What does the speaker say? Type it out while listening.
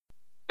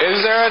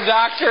there a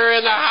doctor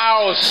in the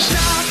house?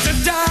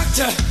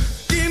 Doctor,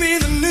 give me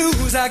the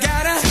news. I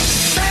got a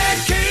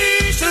bad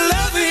case of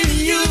loving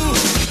you.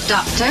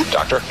 Doctor.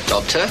 Doctor.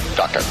 Doctor.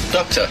 Doctor.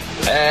 Doctor.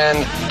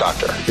 And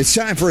doctor. It's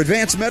time for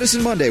Advanced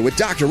Medicine Monday with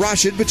Dr.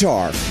 Rashid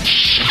Buttar.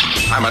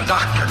 I'm a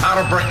doctor, not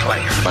a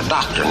bricklayer. I'm a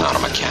doctor, not a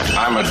mechanic.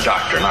 I'm a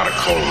doctor, not a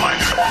coal miner.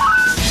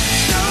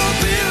 No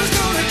pill's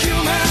gonna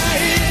cure my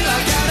head.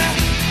 I got a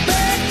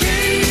bad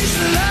case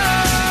of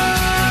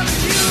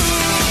loving you.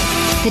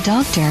 The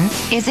doctor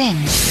is in.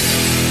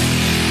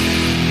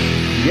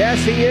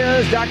 Yes, he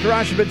is. Dr.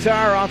 Rashid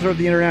Buttar, author of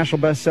the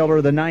international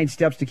bestseller, The 9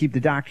 Steps to Keep the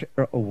Doctor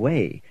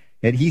Away.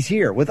 And he's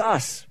here with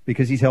us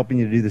because he's helping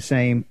you to do the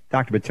same.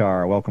 Dr.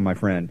 Buttar, welcome, my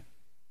friend.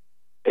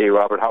 Hey,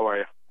 Robert, how are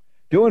you?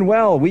 Doing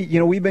well.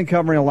 We've been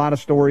covering a lot of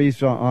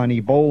stories on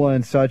Ebola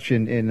and such,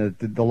 and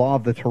the law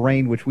of the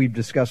terrain, which we've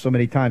discussed so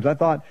many times. I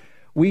thought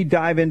we'd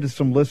dive into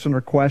some listener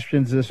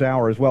questions this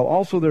hour as well.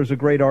 Also, there's a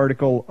great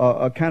article,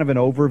 kind of an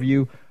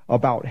overview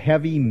about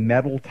heavy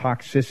metal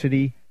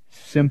toxicity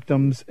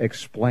symptoms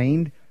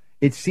explained.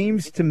 It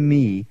seems to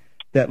me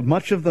that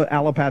much of the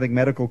allopathic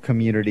medical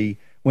community,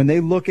 when they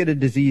look at a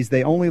disease,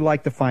 they only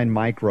like to find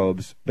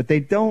microbes, but they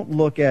don't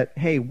look at,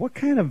 hey, what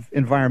kind of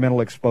environmental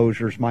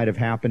exposures might have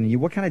happened to you?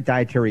 What kind of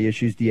dietary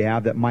issues do you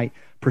have that might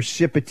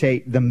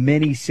precipitate the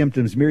many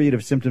symptoms, myriad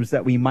of symptoms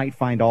that we might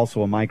find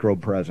also a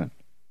microbe present?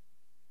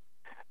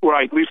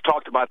 Right. We've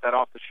talked about that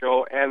off the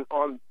show and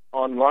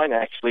online,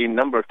 actually, a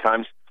number of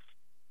times,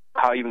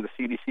 how even the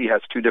CDC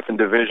has two different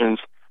divisions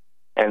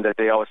and that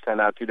they always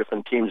send out two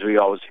different teams. We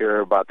always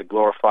hear about the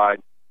glorified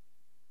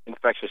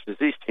infectious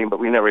disease team, but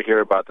we never hear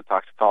about the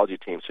toxicology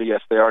team. So yes,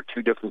 there are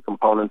two different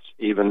components.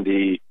 Even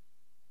the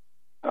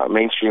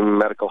mainstream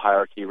medical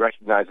hierarchy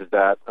recognizes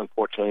that.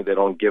 Unfortunately, they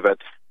don't give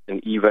it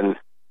even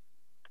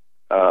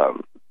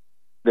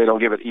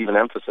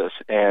emphasis.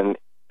 And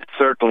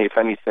certainly, if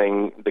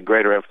anything, the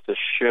greater emphasis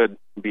should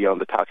be on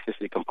the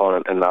toxicity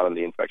component and not on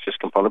the infectious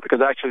component, because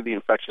actually the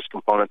infectious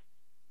component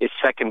is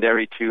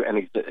secondary to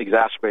and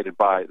exacerbated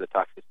by the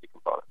toxicity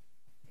component.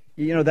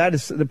 You know, that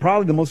is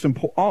probably the most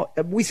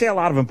important. We say a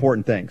lot of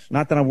important things.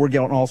 Not that we're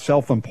getting all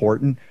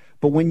self-important,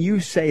 but when you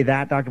say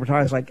that, Dr.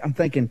 Buttar, I'm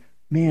thinking,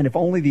 man, if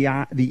only the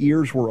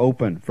ears were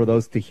open for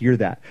those to hear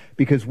that,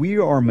 because we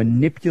are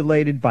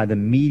manipulated by the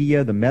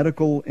media, the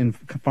medical and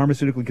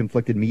pharmaceutically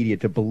conflicted media,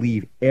 to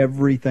believe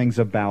everything's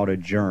about a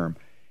germ.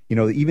 You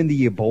know, even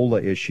the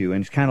Ebola issue,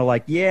 and it's kind of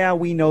like, yeah,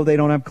 we know they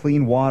don't have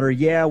clean water.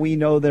 Yeah, we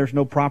know there's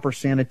no proper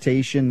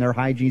sanitation. Their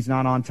hygiene's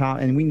not on top,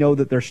 and we know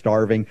that they're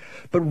starving.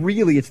 But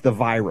really, it's the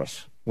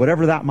virus.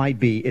 Whatever that might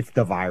be, it's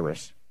the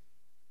virus.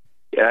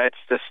 Yeah, it's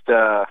just,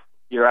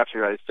 you're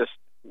absolutely right. It's just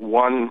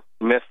one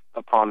myth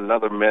upon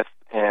another myth.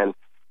 And,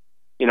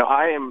 you know,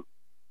 I am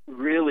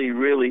really,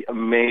 really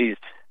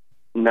amazed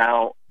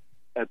now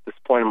at this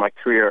point in my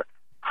career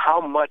how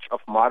much of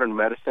modern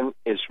medicine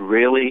is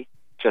really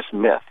just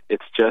myth.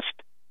 It's just,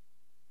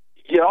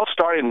 it all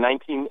started in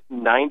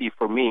 1990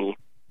 for me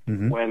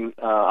when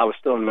I was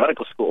still in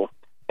medical school.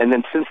 And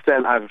then since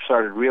then, I've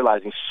started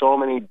realizing so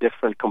many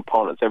different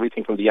components,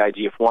 everything from the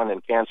IGF-1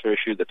 and cancer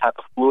issue, the type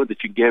of fluid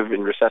that you give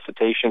in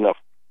resuscitation of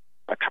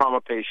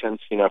trauma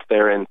patients, you know, if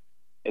they're in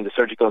the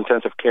surgical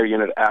intensive care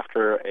unit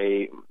after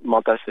a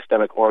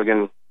multisystemic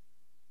organ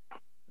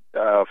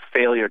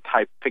failure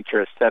type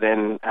picture is set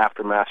in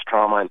after mass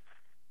trauma. And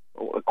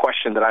a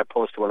question that I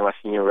posed to one of my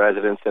senior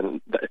residents, and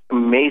the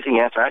amazing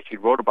answer, I actually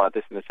wrote about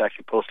this, and it's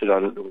actually posted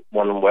on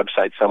one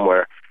website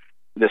somewhere,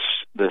 this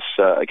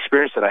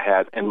experience that I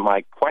had. And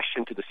my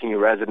question to the senior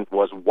resident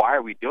was, why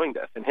are we doing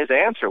this? And his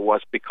answer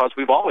was, because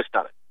we've always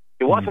done it.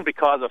 It wasn't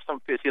because of some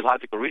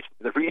physiological reason.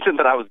 The reason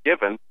that I was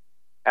given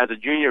as a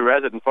junior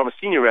resident from a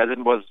senior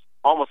resident was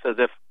almost as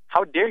if,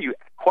 how dare you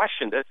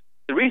question this?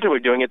 The reason we're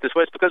doing it this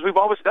way is because we've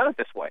always done it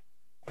this way.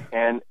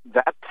 And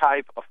that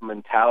type of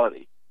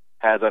mentality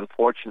has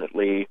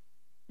unfortunately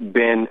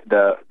been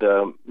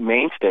the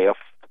mainstay of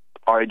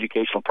our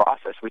educational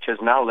process, which has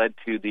now led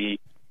to the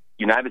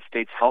United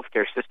States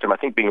healthcare system, I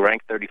think, being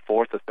ranked 34th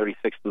or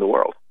 36th in the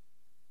world.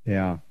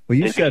 Yeah. Well,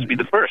 you said to be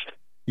the first.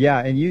 Yeah,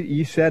 and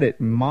you said it.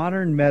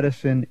 Modern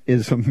medicine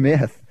is a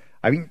myth.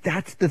 I mean,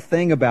 that's the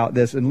thing about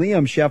this. And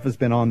Liam Sheff has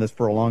been on this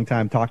for a long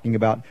time, talking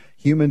about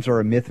humans are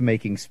a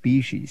myth-making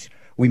species.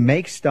 We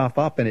make stuff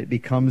up and it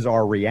becomes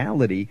our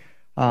reality.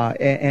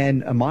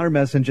 And modern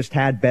medicine just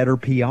had better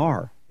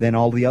PR than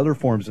all the other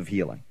forms of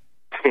healing.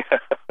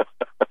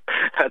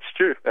 That's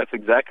true. That's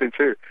exactly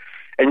true.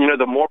 And, you know,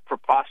 the more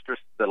preposterous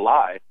the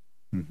lie,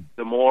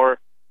 the more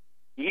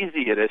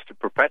easy it is to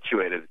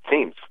perpetuate it, it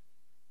seems.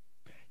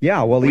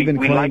 Yeah, well,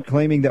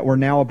 claiming that we're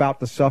now about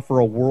to suffer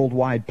a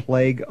worldwide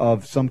plague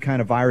of some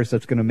kind of virus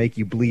that's going to make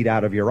you bleed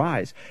out of your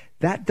eyes.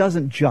 That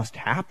doesn't just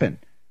happen.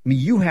 I mean,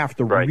 you have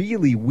to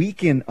really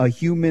weaken a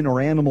human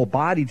or animal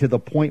body to the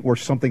point where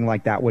something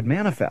like that would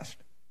manifest.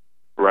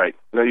 Right.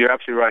 No, you're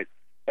absolutely right.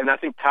 And I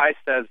think Ty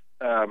says,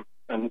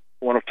 and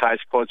one of Ty's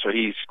quotes, or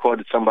he's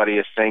quoted somebody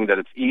as saying that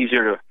it's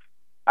easier to,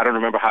 I don't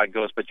remember how it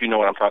goes, but you know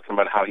what I'm talking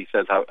about, how he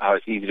says how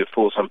it's easy to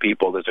fool some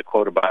people. There's a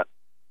quote about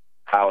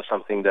how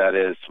something that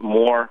is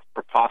more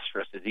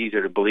preposterous is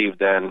easier to believe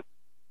than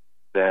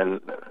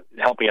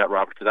help me out,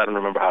 Robert, because I don't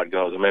remember how it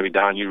goes. Or maybe,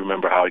 Don, you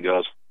remember how it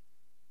goes.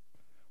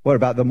 What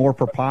about the more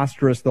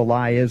preposterous the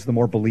lie is, the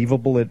more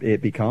believable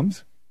it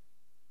becomes?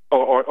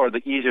 Or the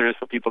easier it is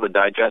for people to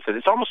digest it.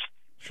 It's almost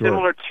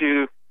similar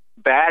to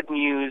bad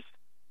news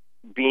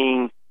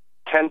being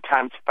 10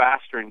 times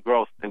faster in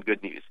growth than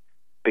good news.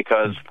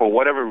 Because for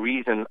whatever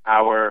reason,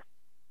 our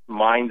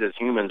minds as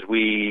humans,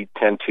 we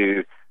tend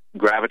to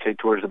gravitate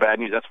towards the bad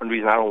news. That's one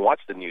reason I don't watch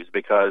the news,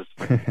 because,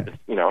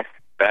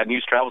 bad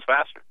news travels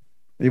faster.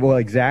 Well,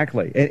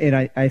 exactly.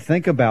 And I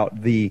think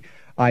about the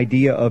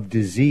idea of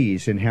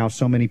disease and how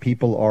so many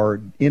people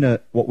are in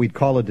what we'd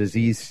call a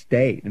disease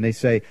state. And they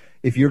say,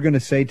 if you're going to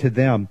say to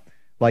them,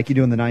 like you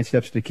do in the 9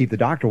 Steps to Keep the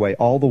Doctor Away,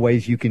 all the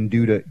ways you can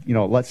do to,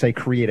 let's say,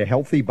 create a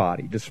healthy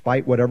body,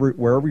 despite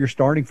wherever you're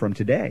starting from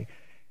today.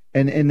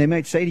 And they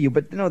might say to you,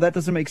 but no, that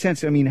doesn't make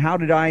sense. I mean, how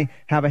did I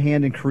have a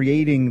hand in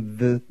creating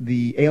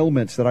the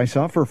ailments that I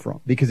suffer from?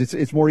 Because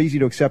it's more easy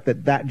to accept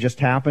that just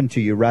happened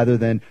to you rather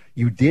than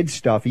you did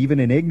stuff, even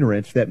in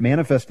ignorance, that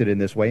manifested in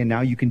this way, and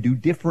now you can do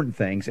different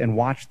things and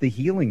watch the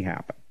healing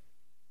happen.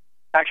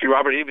 Actually,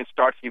 Robert, it even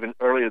starts even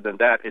earlier than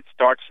that. It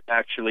starts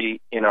actually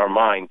in our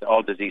minds.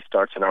 All disease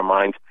starts in our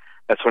minds.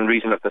 That's one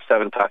reason of the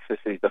 7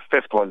 toxicities. The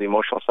 5th one, the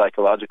emotional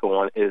psychological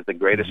one, is the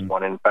greatest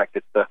one. In fact,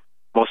 it's the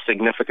most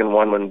significant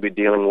one when we're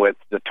dealing with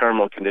the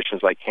terminal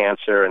conditions like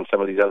cancer and some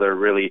of these other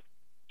really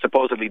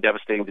supposedly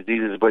devastating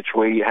diseases, which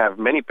we have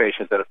many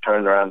patients that have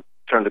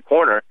turned the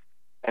corner.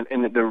 And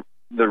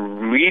the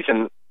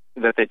reason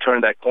that they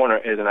turned that corner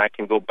is, and I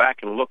can go back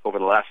and look over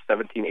the last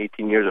 17,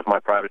 18 years of my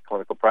private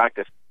clinical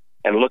practice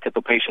and look at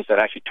the patients that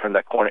actually turned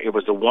that corner. It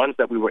was the ones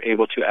that we were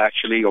able to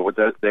actually, or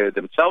they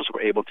themselves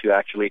were able to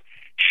actually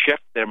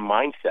shift their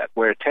mindset.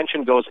 Where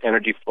attention goes,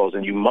 energy flows,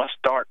 and you must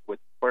start with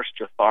first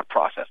your thought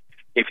process.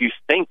 If you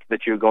think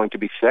that you're going to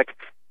be sick,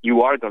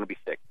 you are going to be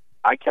sick.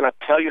 I cannot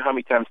tell you how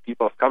many times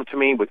people have come to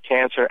me with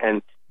cancer,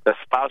 and the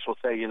spouse will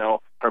say,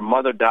 her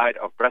mother died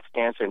of breast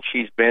cancer, and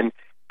she's been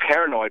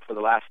paranoid for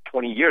the last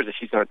 20 years that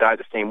she's going to die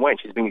the same way. And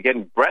she's been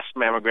getting breast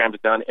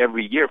mammograms done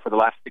every year for the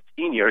last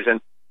 16 years. And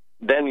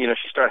then,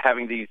 she started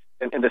having these,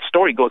 and the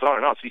story goes on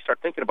and on. So you start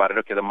thinking about it.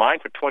 Okay, the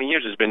mind for 20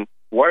 years has been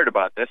worried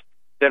about this.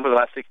 Then for the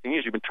last 16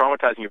 years, you've been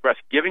traumatizing your breast,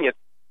 giving it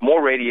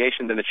more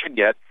radiation than it should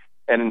get,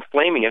 and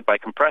inflaming it by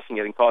compressing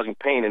it and causing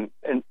pain.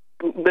 And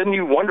then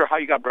you wonder how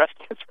you got breast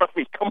cancer. I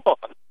mean, come on.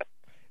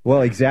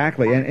 Well,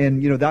 exactly.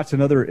 And that's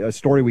another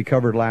story we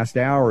covered last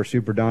hour.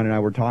 Super Don and I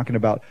were talking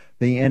about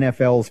the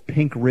NFL's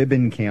Pink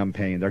Ribbon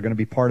campaign. They're going to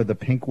be part of the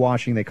pink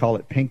washing. They call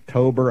it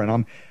Pinktober.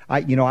 And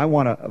I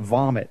want to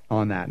vomit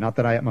on that. Not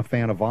that I am a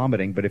fan of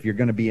vomiting, but if you're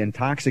going to be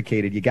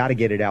intoxicated, you got to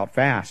get it out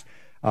fast.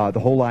 The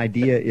whole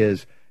idea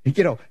is,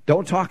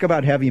 don't talk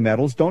about heavy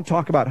metals. Don't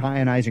talk about high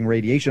ionizing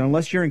radiation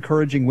unless you're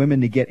encouraging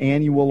women to get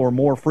annual or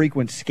more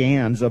frequent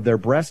scans of their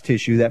breast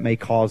tissue that may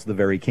cause the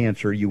very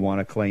cancer you want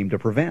to claim to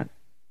prevent.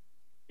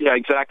 Yeah,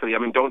 exactly. I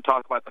mean, don't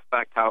talk about the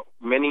fact how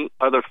many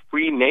other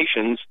free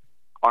nations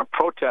are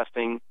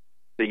protesting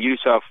the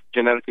use of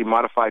genetically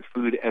modified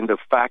food, and the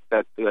fact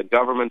that the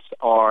governments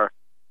are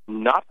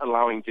not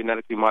allowing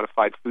genetically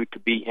modified food to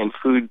be in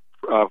food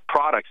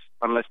products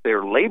unless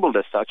they're labeled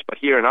as such. But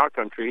here in our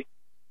country,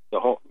 the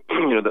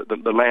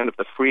land of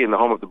the free and the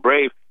home of the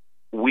brave,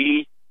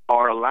 we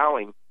are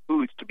allowing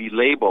foods to be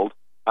labeled.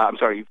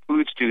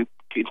 Foods to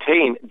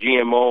contain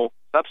GMO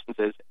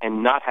substances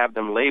and not have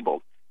them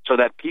labeled, so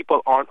that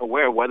people aren't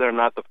aware whether or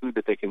not the food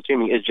that they're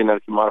consuming is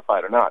genetically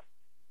modified or not.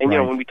 And,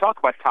 right. When we talk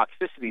about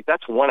toxicity,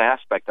 that's one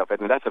aspect of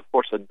it, and that's, of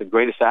course, the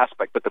greatest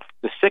aspect. But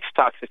the 6th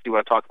toxicity when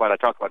I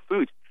talk about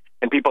foods,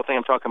 and people think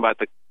I'm talking about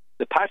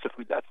the types of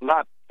food. That's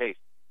not the case.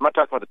 I'm not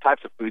talking about the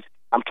types of foods.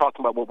 I'm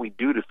talking about what we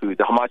do to food,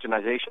 the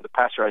homogenization, the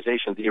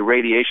pasteurization, the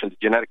irradiation, the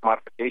genetic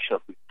modification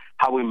of food,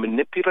 how we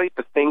manipulate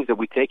the things that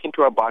we take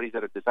into our bodies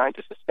that are designed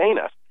to sustain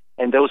us.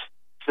 And those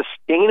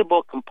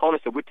sustainable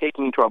components that we're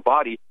taking into our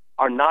body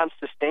are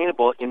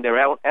non-sustainable in their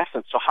own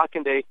essence. So how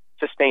can they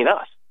sustain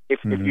us? If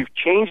you've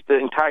changed the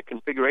entire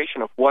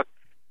configuration of what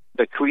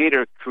the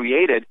Creator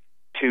created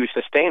to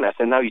sustain us,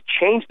 and now you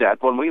change that,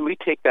 when we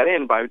take that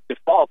in, by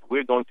default,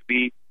 we're going to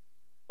be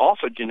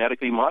also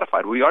genetically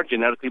modified. We are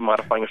genetically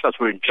modifying ourselves.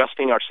 We're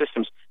adjusting our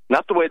systems,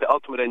 not the way the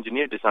ultimate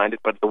engineer designed it,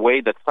 but the way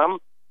that some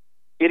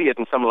idiot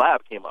in some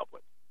lab came up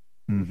with.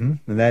 Mm-hmm.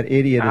 And that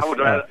idiot is...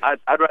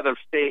 I'd rather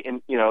stay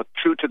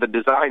true to the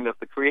design of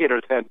the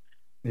Creator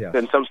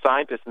than some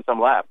scientist in some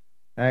lab.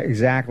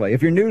 Exactly.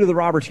 If you're new to the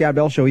Robert Scott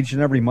Bell Show, each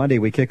and every Monday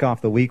we kick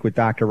off the week with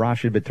Dr.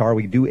 Rashid Buttar.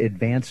 We do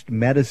advanced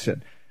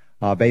medicine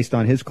based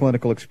on his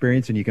clinical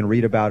experience, and you can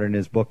read about it in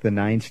his book, The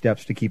 9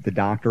 Steps to Keep the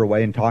Doctor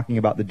Away, and talking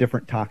about the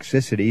different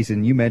toxicities.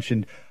 And you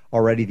mentioned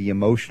already the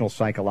emotional,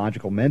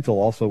 psychological, mental.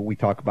 Also, we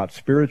talk about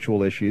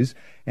spiritual issues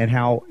and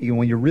how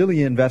when you're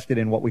really invested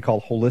in what we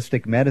call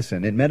holistic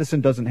medicine, and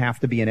medicine doesn't have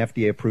to be an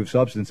FDA-approved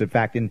substance. In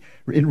fact, in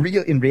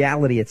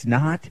reality, it's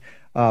not.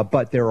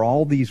 But there are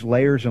all these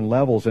layers and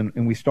levels,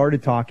 and we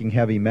started talking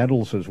heavy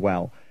metals as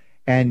well.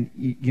 And,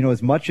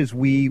 as much as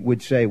we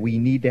would say we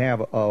need to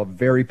have a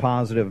very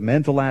positive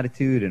mental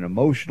attitude, an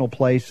emotional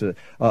place,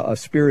 a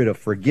spirit of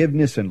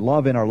forgiveness and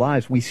love in our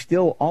lives, we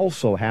still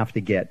also have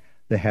to get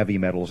the heavy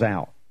metals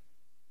out.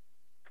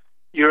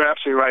 You're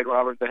absolutely right,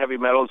 Robert. The heavy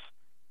metals,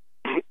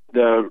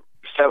 the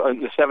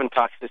seven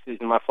toxicities,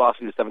 in my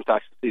philosophy, the seven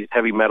toxicities,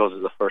 heavy metals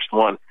is the first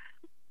one.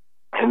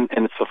 And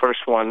it's the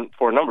first one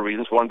for a number of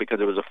reasons. One, because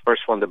it was the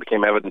first one that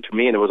became evident to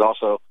me, and it was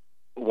also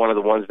one of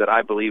the ones that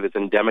I believe is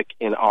endemic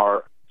in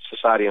our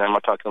society. And I'm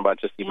not talking about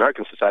just the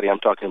American society, I'm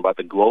talking about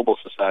the global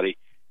society.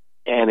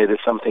 And it is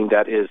something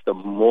that is the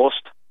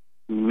most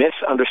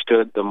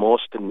misunderstood, the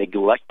most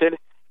neglected,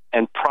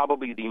 and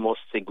probably the most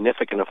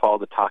significant of all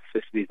the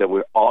toxicities that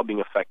we're all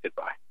being affected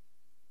by.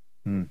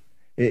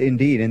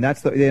 Indeed, and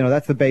that's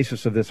the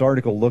basis of this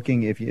article,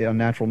 looking on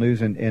Natural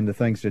News and the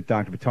things that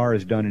Dr. Buttar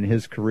has done in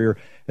his career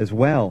as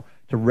well,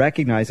 to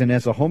recognize. And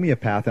as a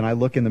homeopath, and I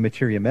look in the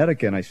Materia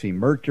Medica and I see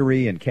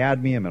mercury and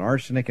cadmium and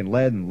arsenic and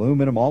lead and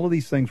aluminum, all of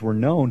these things were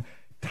known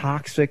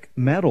toxic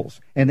metals,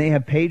 and they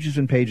have pages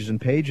and pages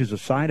and pages of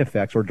side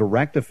effects or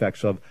direct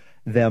effects of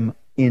them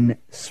in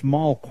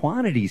small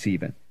quantities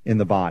even in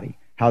the body,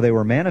 how they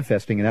were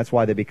manifesting, and that's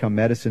why they become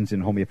medicines in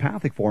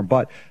homeopathic form.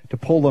 But to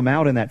pull them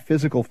out in that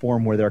physical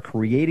form where they're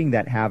creating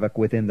that havoc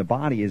within the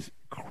body is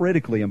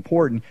critically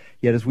important.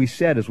 Yet, as we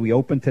said, as we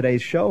open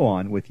today's show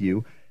on with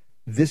you,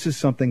 this is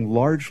something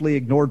largely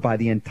ignored by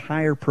the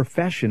entire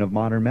profession of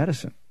modern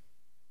medicine.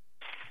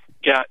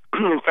 Yeah,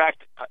 in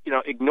fact,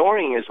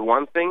 ignoring is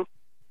one thing,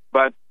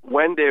 but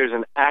when there's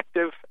an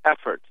active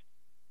effort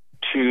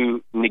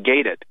to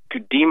negate it, to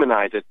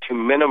demonize it, to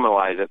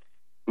minimalize it,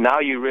 now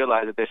you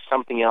realize that there's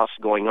something else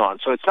going on.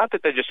 So it's not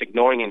that they're just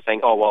ignoring it and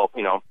saying, oh, well,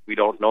 we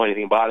don't know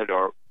anything about it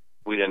or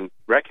we didn't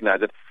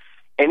recognize it.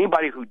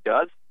 Anybody who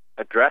does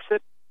address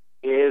it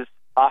is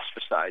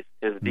ostracized,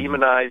 is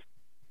demonized,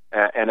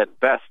 and at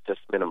best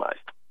just minimized.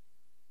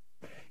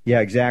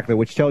 Yeah, exactly,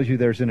 which tells you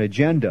there's an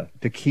agenda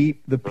to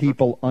keep the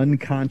people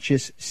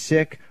unconscious,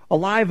 sick,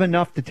 alive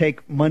enough to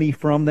take money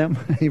from them,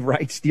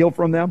 right? Steal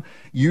from them,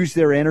 use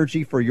their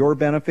energy for your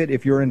benefit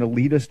if you're an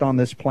elitist on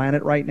this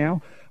planet right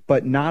now,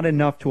 but not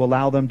enough to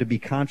allow them to be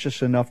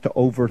conscious enough to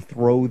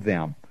overthrow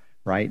them,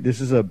 right? This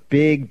is a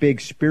big,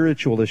 big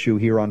spiritual issue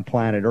here on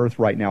planet Earth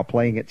right now,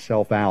 playing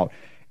itself out.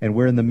 And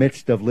we're in the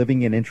midst of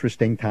living in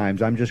interesting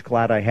times. I'm just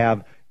glad I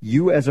have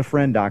you as a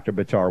friend, Dr.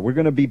 Buttar. We're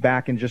going to be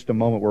back in just a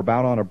moment. We're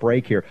about on a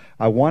break here.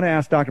 I want to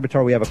ask Dr.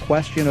 Buttar, we have a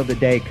question of the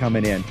day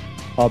coming in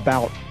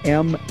about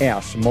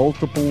MS,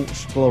 multiple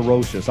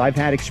sclerosis. I've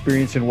had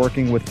experience in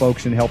working with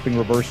folks and helping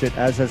reverse it,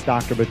 as has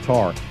Dr.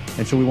 Buttar.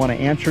 And so we want to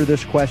answer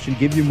this question,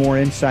 give you more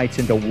insights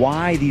into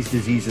why these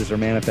diseases are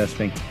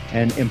manifesting,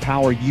 and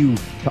empower you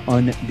to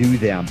undo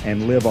them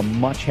and live a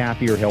much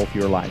happier,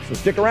 healthier life. So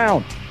stick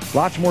around.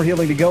 Lots more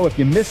healing to go. If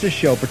you miss a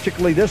show,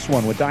 particularly this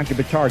one with Dr.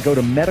 Buttar, go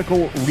to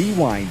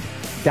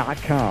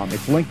medicalrewind.com.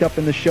 It's linked up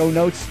in the show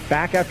notes.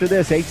 Back after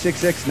this,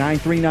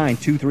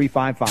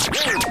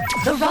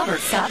 866-939-2355. The Robert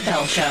Scott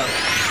Bell Show.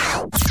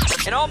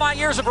 In all my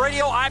years of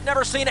radio, I've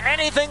never seen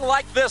anything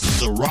like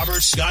this. The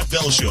Robert Scott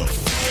Bell Show.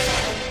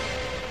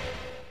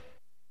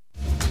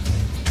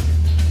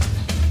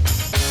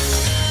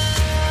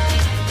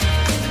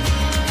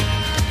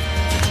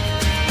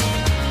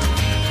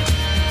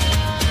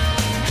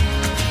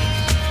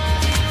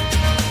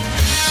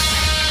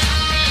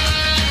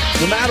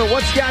 No matter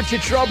what's got you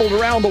troubled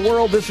around the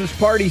world, this is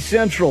Party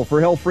Central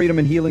for Health, Freedom,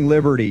 and Healing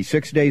Liberty.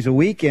 6 days a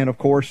week. And, of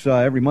course,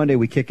 every Monday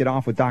we kick it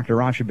off with Dr.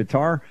 Rashid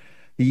Buttar,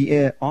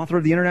 the author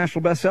of the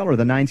international bestseller,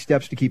 The 9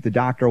 Steps to Keep the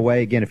Doctor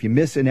Away. Again, if you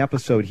miss an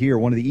episode here,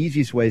 one of the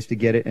easiest ways to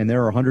get it, and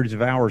there are hundreds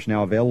of hours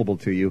now available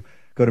to you,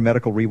 go to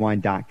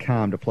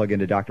medicalrewind.com to plug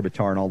into Dr.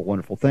 Buttar and all the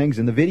wonderful things,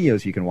 and the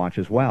videos you can watch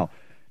as well.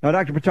 Now,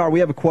 Dr. Buttar,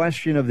 we have a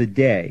question of the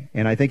day,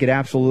 and I think it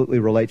absolutely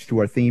relates to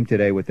our theme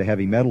today with the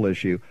heavy metal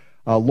issue.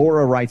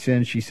 Laura writes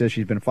in. She says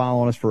she's been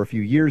following us for a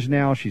few years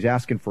now. She's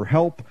asking for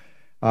help.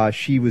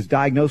 She was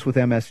diagnosed with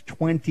MS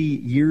 20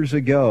 years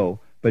ago,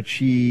 but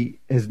she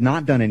has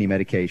not done any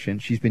medication.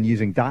 She's been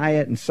using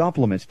diet and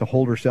supplements to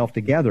hold herself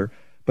together,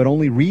 but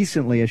only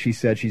recently, as she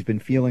said, she's been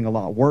feeling a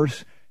lot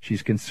worse.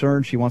 She's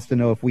concerned. She wants to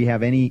know if we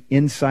have any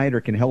insight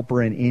or can help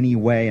her in any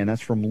way, and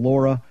that's from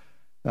Laura.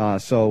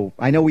 So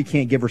I know we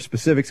can't give her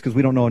specifics because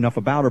we don't know enough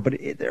about her, but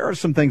there are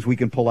some things we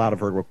can pull out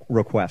of her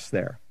request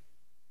there.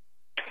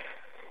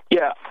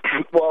 Yeah.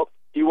 Well,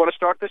 do you want to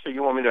start this or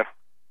you want me to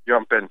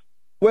jump in?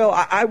 Well,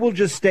 I will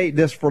just state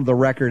this for the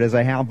record, as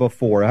I have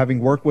before, having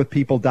worked with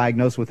people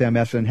diagnosed with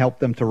MS and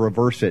helped them to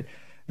reverse it,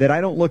 that I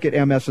don't look at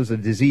MS as a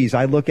disease.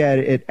 I look at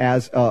it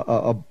as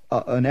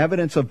an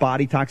evidence of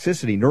body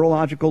toxicity,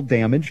 neurological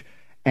damage,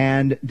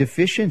 and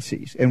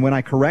deficiencies. And when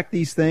I correct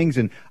these things,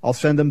 and I'll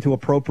send them to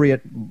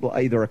appropriate,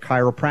 either a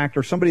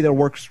chiropractor, somebody that'll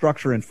work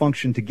structure and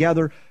function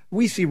together,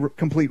 we see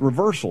complete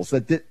reversals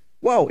that,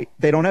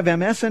 they don't have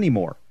MS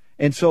anymore.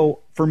 And so,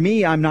 for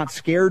me, I'm not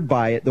scared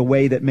by it the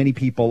way that many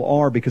people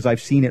are because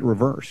I've seen it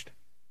reversed.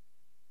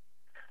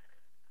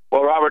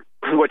 Well, Robert,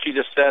 what you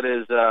just said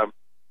is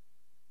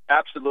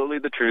absolutely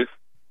the truth.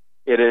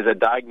 It is a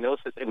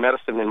diagnosis in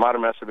medicine, in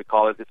modern medicine we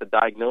call it, it's a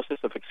diagnosis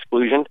of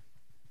exclusion.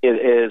 It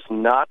is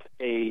not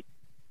a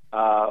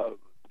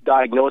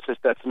diagnosis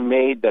that's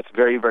made that's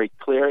very, very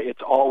clear.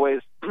 It's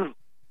always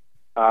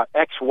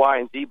X, Y,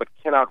 and Z, but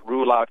cannot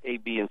rule out A,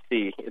 B, and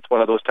C. It's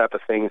one of those type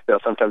of things. They'll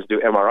sometimes do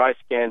MRI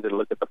scans and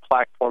look at the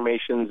plaque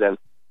formations, and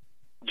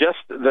just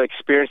the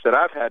experience that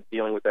I've had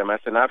dealing with MS,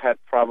 and I've had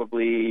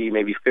probably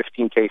maybe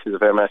 15 cases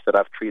of MS that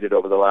I've treated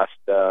over the last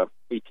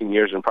 18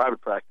 years in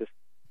private practice.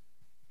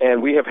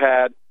 And we have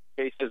had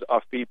cases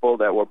of people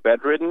that were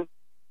bedridden,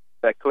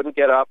 that couldn't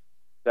get up,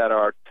 that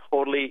are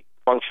totally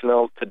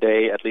functional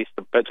today, at least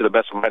to the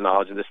best of my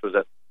knowledge, and this was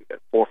at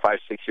 4, 5,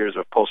 6 years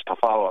of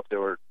post-follow-up. They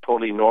were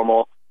totally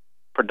normal,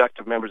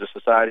 productive members of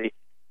society,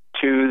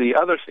 to the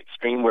other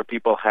extreme where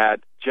people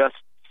had just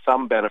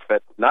some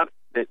benefit.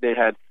 They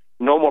had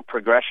normal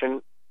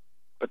progression,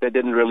 but they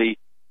didn't really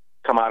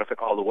come out of it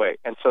all the way.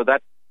 And so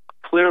that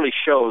clearly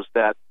shows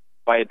that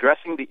by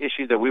addressing the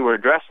issues that we were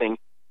addressing,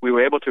 we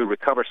were able to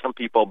recover some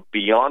people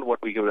beyond what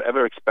we would have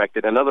ever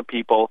expected, and other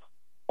people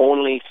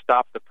only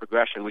stopped the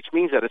progression, which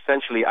means that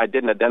essentially I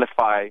didn't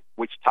identify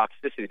which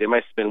toxicity. There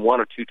must have been one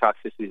or two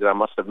toxicities that I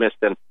must have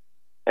missed.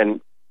 And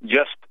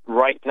just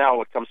right now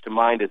what comes to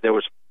mind is there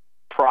was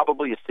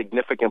probably a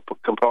significant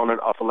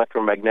component of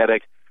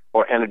electromagnetic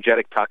or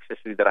energetic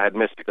toxicity that I had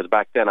missed, because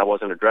back then I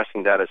wasn't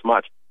addressing that as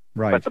much.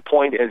 Right. But the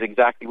point is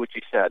exactly what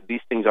you said.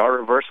 These things are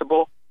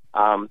reversible.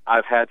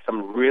 I've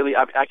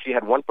actually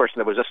had one person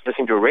that was just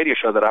listening to a radio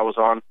show that I was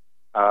on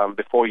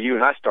before you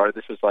and I started.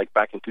 This was like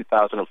back in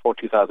 2004,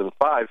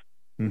 2005.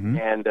 Mm-hmm.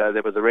 And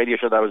there was a radio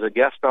show that I was a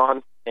guest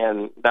on,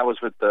 and that was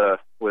with the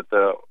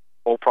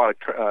old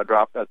product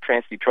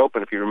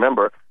transtropin, if you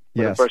remember.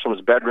 Yes. The person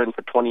was bedridden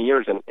for 20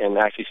 years and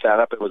actually sat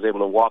up and was able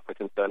to walk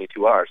within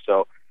 72 hours.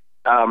 So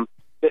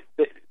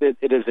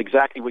it is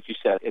exactly what you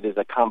said. It is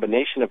a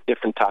combination of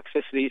different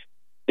toxicities,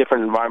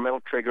 different environmental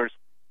triggers,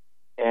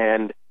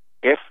 and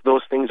if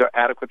those things are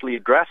adequately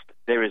addressed,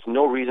 there is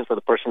no reason for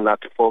the person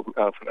not to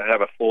have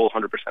a full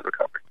 100%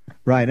 recovery.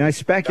 Right, and I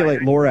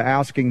speculate Laura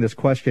asking this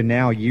question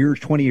now,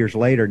 20 years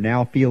later,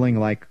 now feeling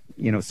like,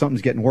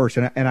 something's getting worse.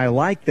 And I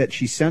like that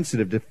she's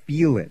sensitive to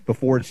feel it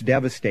before it's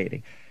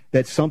devastating,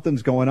 that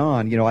something's going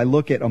on. I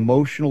look at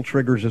emotional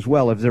triggers as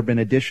well. Have there been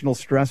additional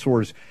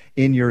stressors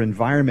in your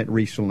environment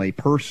recently,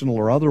 personal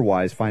or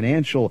otherwise,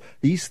 financial?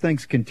 These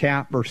things can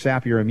tap or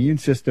sap your immune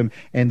system,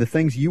 and the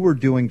things you were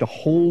doing to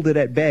hold it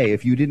at bay,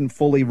 if you didn't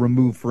fully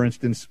remove, for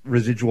instance,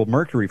 residual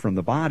mercury from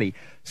the body,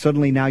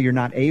 suddenly now you're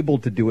not able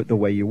to do it the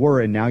way you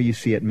were, and now you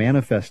see it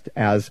manifest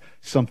as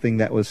something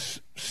that was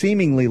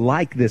seemingly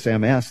like this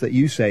MS that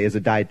you say is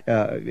a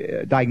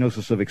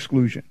diagnosis of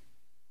exclusion.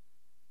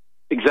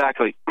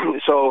 Exactly.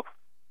 So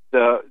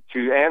to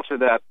answer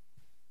that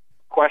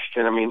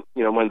question,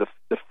 when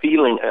the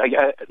feeling,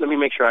 let me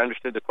make sure I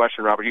understood the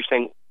question, Robert. You're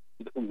saying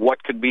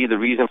what could be the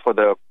reason for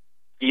the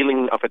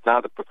feeling of it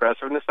now, the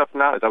progressiveness of it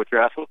now? Is that what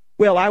you're asking?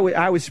 Well,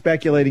 I was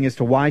speculating as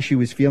to why she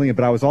was feeling it,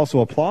 but I was also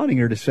applauding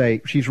her to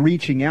say she's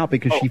reaching out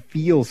because she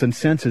feels and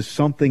senses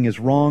something is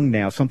wrong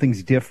now,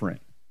 something's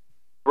different.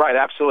 Right,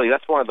 absolutely.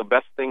 That's one of the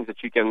best things that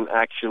you can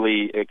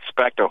actually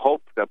expect or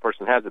hope that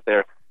person has, that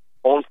their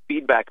own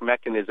feedback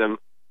mechanism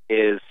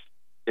is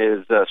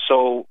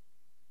so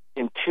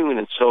in tune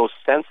and so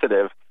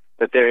sensitive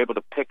that they're able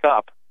to pick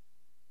up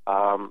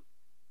on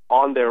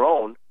their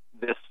own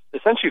this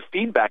essentially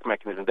feedback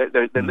mechanism.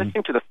 They're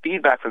listening to the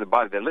feedback from the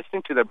body. They're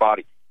listening to their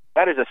body.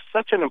 That is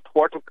such an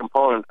important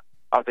component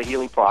of the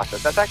healing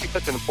process. That's actually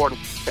such an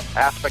important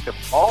aspect of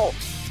all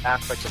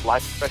aspects of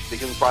life, especially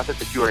the healing process,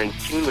 that you are in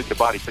tune with your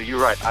body. So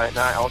you're right.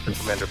 I also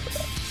commend her for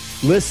that.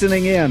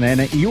 Listening in,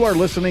 and you are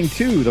listening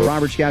to The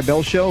Robert Scott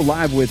Bell Show,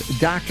 live with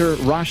Dr.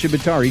 Rashid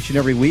Buttar each and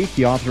every week,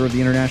 the author of the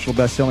international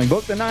best-selling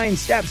book, The 9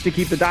 Steps to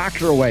Keep the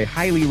Doctor Away.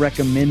 Highly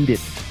recommend it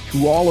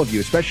to all of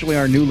you, especially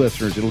our new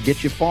listeners. It'll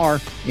get you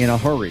far in a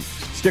hurry.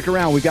 Stick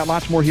around. We've got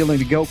lots more healing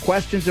to go.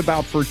 Questions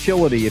about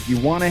fertility. If you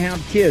want to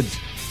have kids,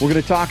 we're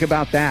going to talk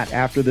about that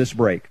after this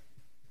break.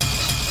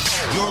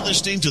 You're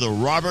listening to The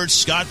Robert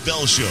Scott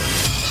Bell Show.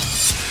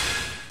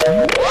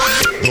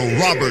 The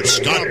Robert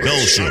Scott Bell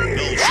Show.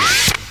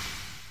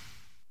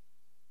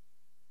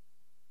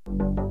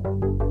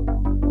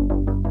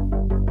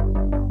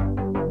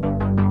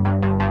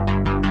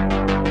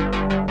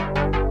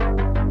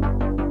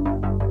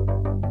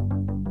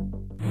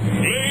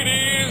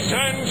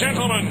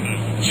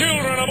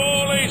 Children of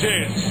all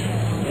ages,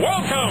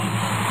 welcome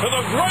to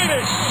the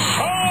greatest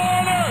show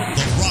on earth.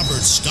 The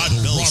Robert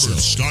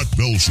Scott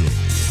Bell Show.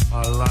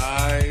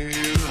 Alive,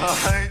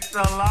 it's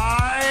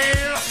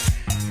alive,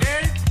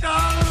 it's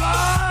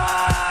alive.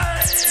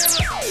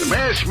 The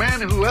masked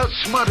man who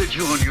outsmarted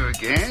you on your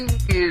gang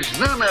is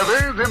none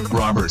other than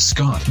Robert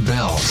Scott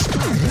Bell.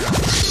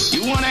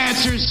 You want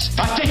answers?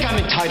 I think I'm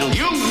entitled.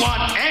 You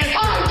want answers?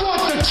 I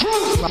want the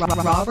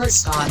truth. Robert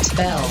Scott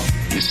Bell.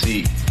 You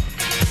see,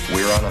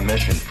 we're on a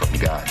mission from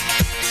God.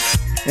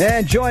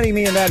 And joining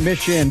me in that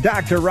mission,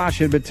 Dr.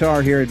 Rashid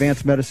Buttar here,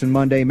 Advanced Medicine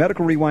Monday,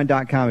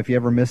 MedicalRewind.com. If you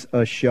ever miss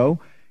a show,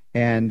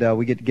 and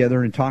we get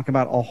together and talk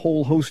about a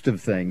whole host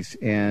of things.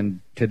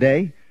 And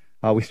today,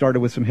 we started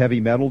with some heavy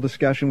metal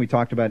discussion. We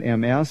talked about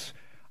MS.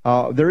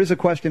 There is a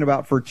question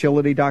about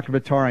fertility, Dr.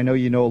 Buttar. I know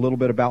you know a little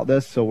bit about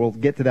this, so we'll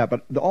get to that.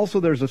 But also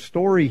there's a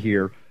story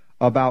here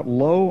about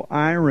low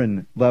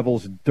iron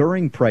levels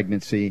during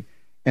pregnancy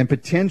and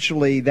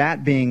potentially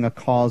that being a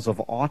cause of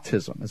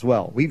autism as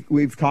well.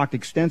 We've talked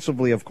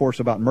extensively, of course,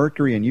 about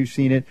mercury, and you've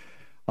seen it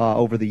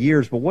over the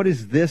years. But what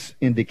is this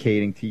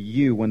indicating to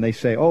you when they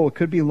say, oh, it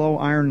could be low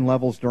iron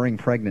levels during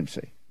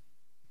pregnancy?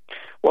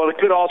 Well, it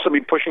could also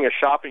be pushing a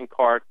shopping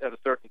cart at a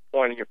certain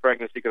point in your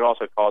pregnancy could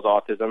also cause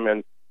autism,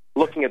 and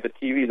looking at the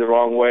TV the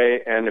wrong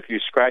way, and if you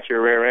scratch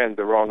your rear end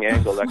the wrong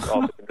angle, that could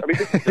also. I mean,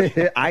 this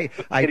is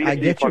I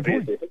get your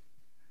point.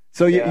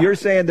 So you're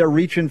saying they're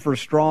reaching for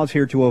straws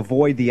here to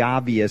avoid the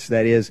obvious,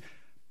 that is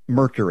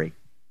mercury.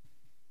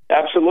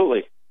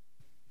 Absolutely.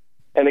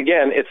 And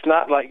again, it's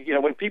not like,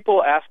 when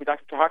people ask me,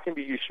 Dr. how can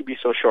you should be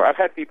so sure? I've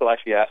had people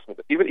actually ask me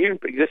this, even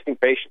existing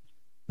patients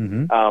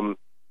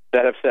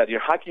that have said,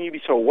 how can you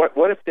be so,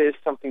 what if there's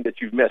something that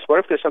you've missed? What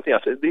if there's something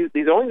else?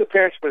 These are only the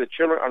parents where the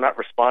children are not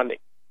responding.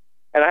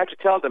 And I have to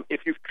tell them,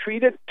 if you've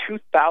treated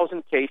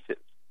 2,000 cases,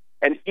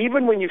 and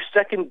even when you've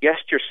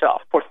second-guessed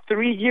yourself for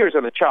 3 years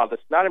on a child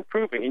that's not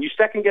improving, and you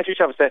second-guess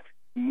yourself and say,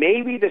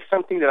 maybe there's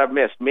something that I've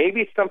missed,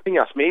 maybe it's something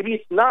else, maybe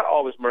it's not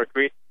always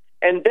mercury,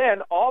 and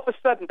then all of a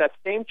sudden that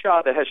same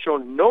child that has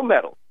shown no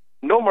metal,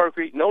 no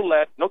mercury, no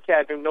lead, no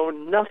cadmium, no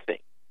nothing,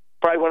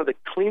 probably one of the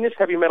cleanest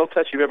heavy metal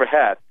tests you've ever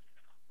had,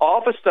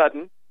 all of a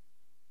sudden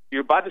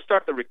you're about to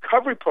start the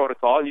recovery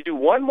protocol, and you do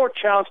one more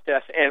challenge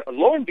test, and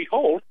lo and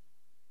behold,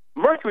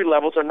 mercury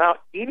levels are now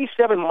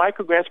 87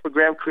 micrograms per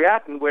gram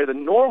creatinine, where the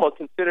normal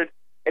considered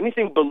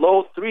anything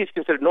below 3 is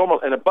considered normal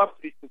and above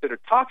 3 is considered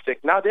toxic.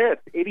 Now they're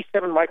at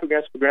 87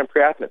 micrograms per gram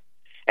creatinine.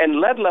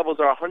 And lead levels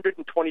are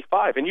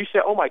 125. And you say,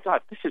 oh, my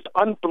God, this is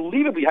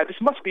unbelievably high. This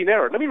must be an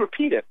error. Let me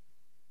repeat it.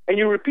 And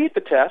you repeat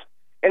the test,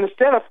 and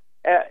instead of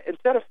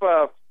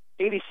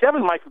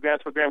 87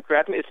 micrograms per gram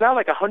creatinine, it's now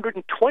like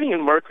 120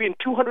 in mercury and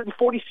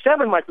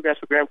 247 micrograms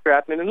per gram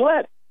creatinine in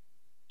lead.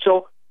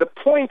 So the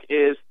point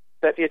is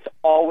that it's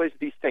always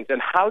these things.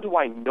 And how do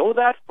I know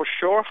that for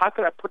sure? How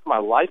can I put my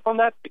life on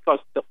that? Because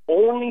the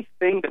only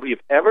thing that we've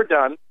ever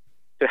done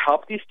to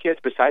help these kids,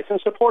 besides some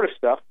supportive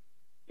stuff,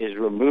 is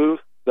remove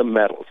the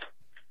metals.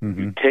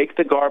 You take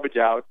the garbage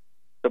out,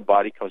 the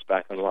body comes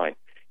back online.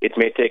 It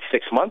may take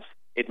 6 months.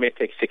 It may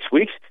take 6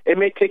 weeks. It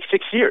may take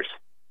 6 years.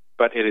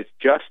 But it is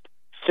just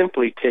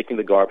simply taking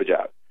the garbage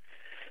out.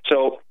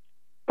 So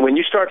when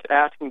you start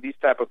asking these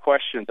type of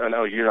questions, I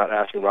know you're not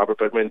asking, Robert,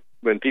 but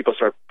when people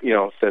start,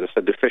 said it's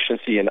a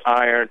deficiency in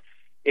iron,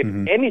 if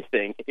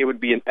anything, it would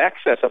be an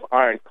excess of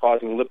iron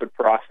causing lipid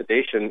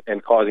peroxidation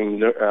and causing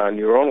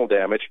neuronal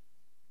damage,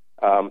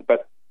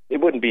 but it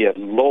wouldn't be a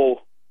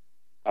low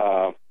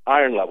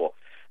iron level.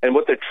 And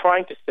what they're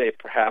trying to say,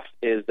 perhaps,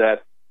 is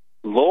that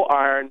low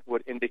iron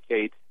would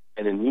indicate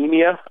an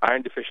anemia,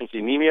 iron deficiency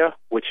anemia,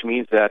 which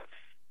means that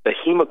the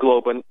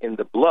hemoglobin in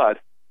the blood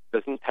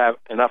doesn't have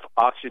enough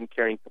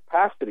oxygen-carrying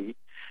capacity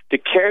to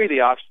carry the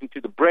oxygen to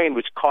the brain,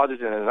 which causes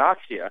an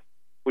anoxia,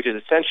 which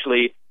is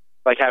essentially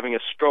like having a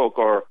stroke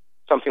or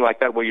something like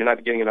that, where you're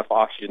not getting enough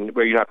oxygen,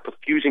 where you're not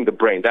perfusing the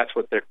brain. That's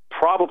what they're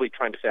probably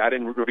trying to say. I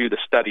didn't review the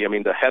study. I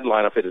mean, the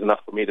headline of it is enough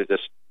for me to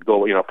just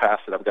go,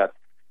 past it. I've got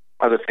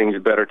other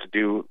things better to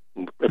do.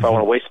 If I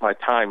want to waste my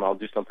time, I'll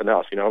do something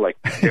else, like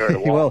stare at a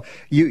wall. Well,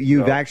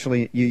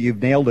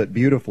 you've nailed it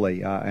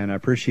beautifully, and I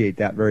appreciate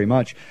that very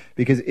much,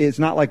 because it's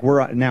not like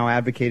we're now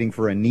advocating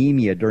for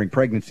anemia during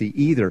pregnancy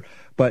either,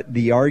 but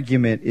the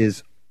argument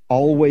is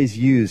always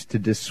used to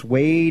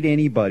dissuade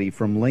anybody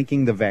from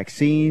linking the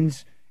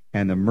vaccines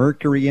and the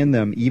mercury in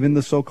them, even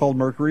the so-called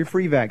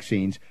mercury-free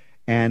vaccines,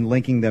 and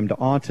linking them to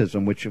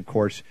autism, which, of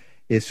course,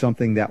 is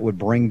something that would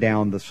bring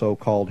down the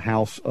so-called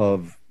house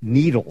of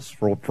needles,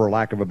 for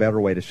lack of a better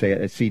way to say it,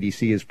 as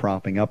CDC is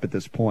propping up at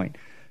this point.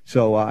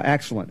 So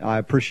excellent. I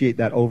appreciate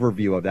that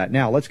overview of that.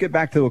 Now, let's get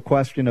back to a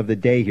question of the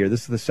day here.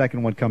 This is the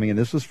second one coming in.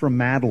 This is from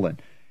Madeline,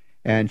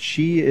 and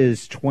she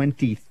is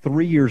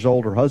 23 years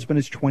old. Her husband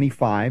is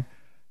 25.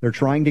 They're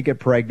trying to get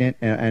pregnant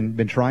and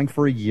been trying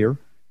for a year.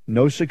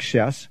 No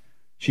success.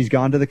 She's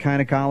gone to the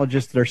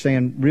gynecologist. They're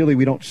saying, really,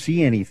 we don't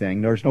see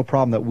anything. There's no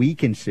problem that we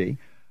can see.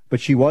 But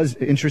she was,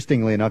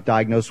 interestingly enough,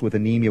 diagnosed with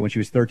anemia when she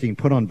was 13,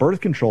 put on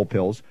birth control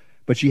pills,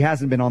 but she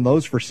hasn't been on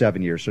those for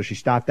 7 years, so she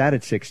stopped that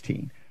at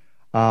 16.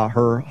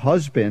 Her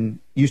husband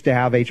used to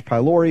have H.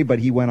 pylori, but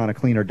he went on a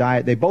cleaner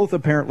diet. They both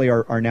apparently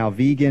are now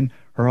vegan.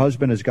 Her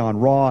husband has gone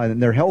raw,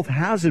 and their health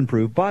has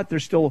improved, but they're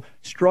still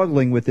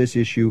struggling with this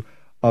issue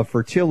of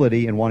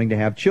fertility and wanting to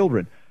have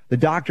children. The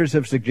doctors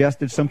have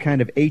suggested some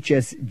kind of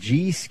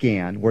HSG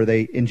scan where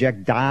they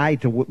inject dye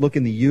to look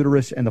in the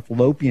uterus and the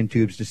fallopian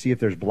tubes to see if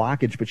there's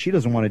blockage, but she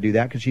doesn't want to do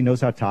that because she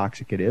knows how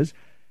toxic it is.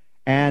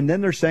 And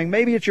then they're saying,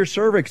 maybe it's your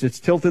cervix. It's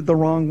tilted the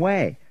wrong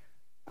way.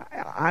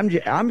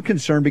 I'm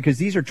concerned because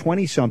these are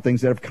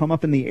 20-somethings that have come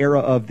up in the era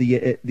of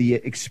the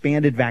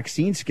expanded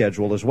vaccine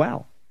schedule as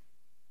well.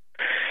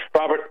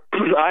 Robert,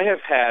 I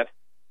have had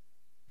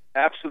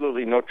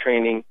absolutely no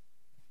training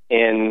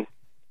in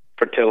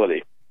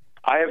fertility.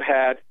 I have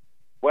had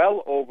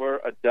well over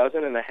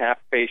 12.5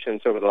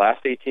 patients over the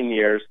last 18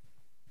 years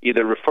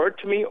either referred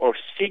to me or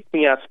seek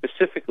me out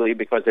specifically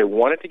because they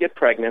wanted to get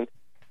pregnant,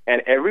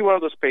 and every one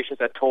of those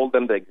patients, I told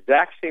them the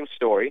exact same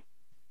story,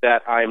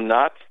 that I'm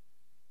not,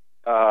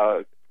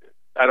 I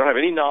don't have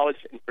any knowledge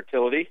in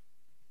fertility.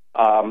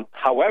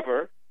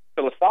 However,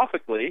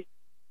 philosophically,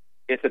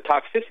 it's a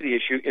toxicity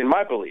issue in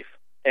my belief,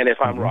 and if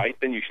I'm right,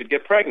 then you should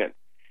get pregnant.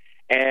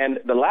 And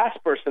the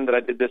last person that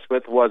I did this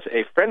with was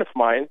a friend of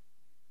mine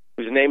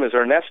whose name is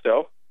Ernest,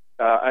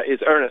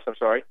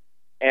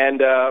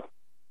 and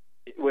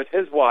with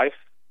his wife,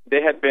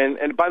 they had been,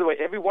 and by the way,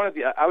 every one of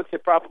the, I would say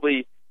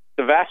probably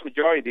the vast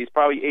majority of these,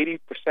 probably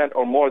 80%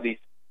 or more of these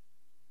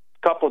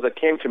couples that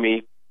came to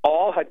me,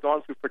 all had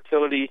gone through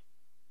fertility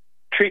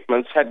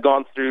treatments, had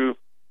gone through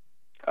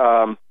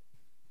Clomid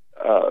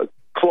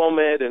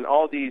and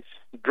all these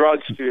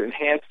drugs to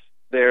enhance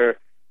their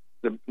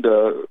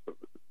the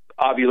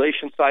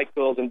ovulation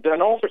cycles, and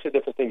done all sorts of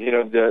different things. You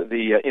know,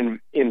 the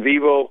in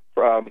vivo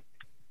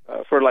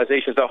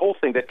fertilizations, the whole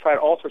thing. They tried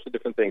all sorts of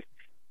different things,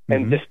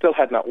 and this still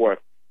had not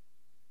worked.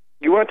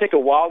 You want to take a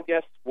wild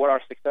guess what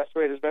our success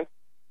rate has been?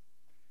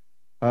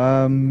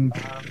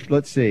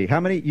 Let's see. How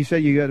many? You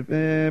said you got?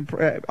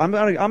 I'm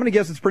going to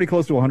guess it's pretty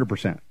close to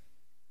 100%.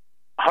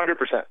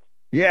 100%.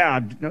 Yeah.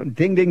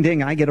 Ding, ding,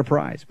 ding. I get a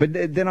prize. But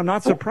then I'm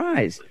not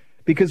surprised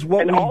because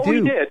what we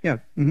do.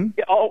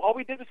 All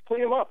we did was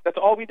clean them up. That's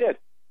all we did.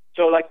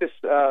 So, like this,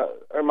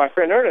 my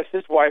friend Ernest,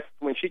 his wife,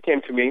 when she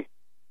came to me,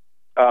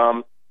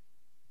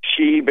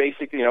 she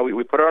basically, you know,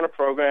 we put her on a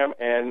program,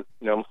 and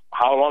you know,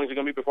 how long is it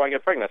going to be before I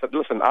get pregnant? I said,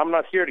 listen, I'm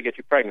not here to get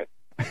you pregnant.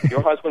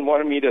 Your husband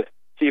wanted me to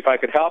see if I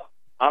could help.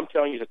 I'm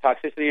telling you it's a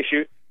toxicity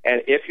issue,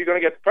 and if you're going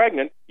to get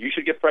pregnant, you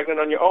should get pregnant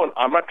on your own.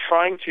 I'm not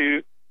trying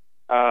to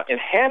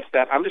enhance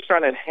that. I'm just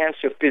trying to enhance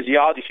your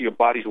physiology so your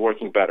body's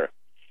working better.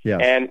 Yeah.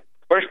 And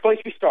first place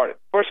we started,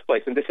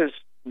 and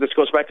this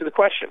goes back to the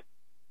question.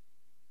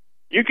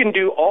 You can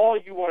do all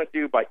you want to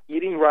do by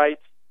eating right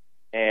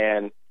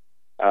and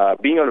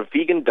being on a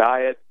vegan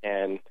diet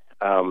and,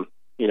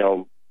 you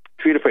know,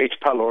 treated for H.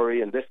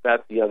 pylori and this,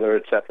 that, the other,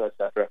 et cetera, et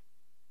cetera.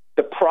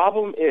 The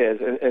problem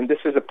is, and this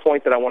is a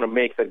point that I want to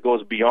make that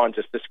goes beyond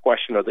just this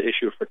question of the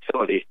issue of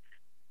fertility.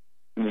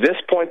 This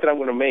point that I'm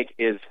going to make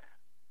is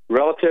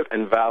relative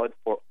and valid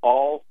for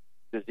all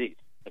disease,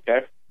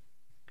 okay?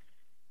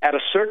 At a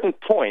certain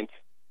point,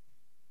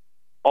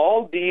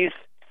 all these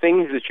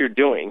things that you're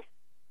doing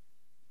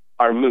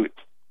are moot.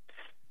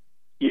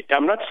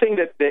 I'm not saying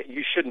that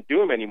you shouldn't do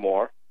them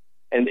anymore,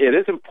 and it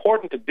is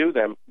important to do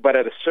them, but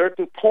at a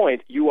certain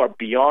point, you are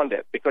beyond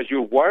it because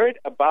you're worried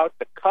about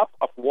the cup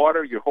of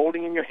water you're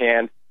holding in your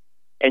hand,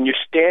 and you're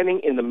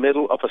standing in the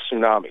middle of a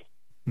tsunami.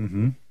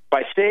 Mm-hmm.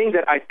 By saying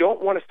that I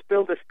don't want to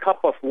spill this cup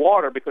of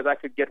water because I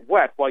could get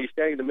wet while you're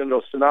standing in the middle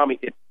of a tsunami,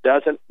 it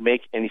doesn't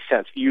make any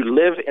sense. You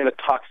live in a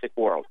toxic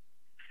world.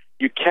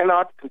 You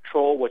cannot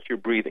control what you're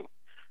breathing.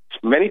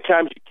 Many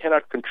times you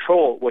cannot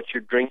control what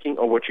you're drinking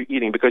or what you're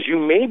eating because you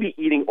may be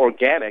eating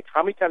organic.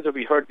 How many times have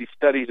we heard these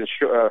studies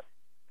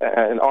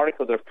and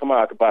articles that have come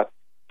out about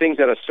things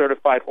that are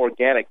certified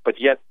organic, but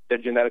yet they're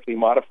genetically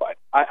modified?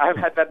 I've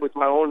had that with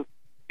my own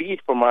feed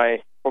for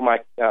my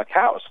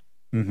cows,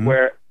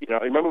 where, you know,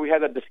 remember we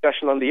had that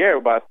discussion on the air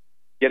about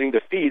getting the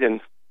feed,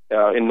 and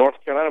in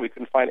North Carolina we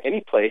couldn't find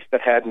any place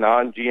that had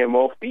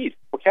non-GMO feed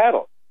for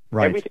cattle.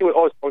 Right. Everything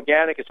was, it's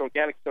organic, it's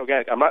organic, it's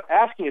organic. I'm not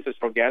asking if it's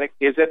organic.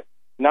 Is it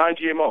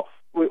non-GMO?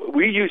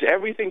 We use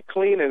everything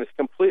clean, and it's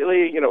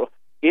completely, you know,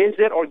 is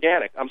it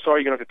organic? I'm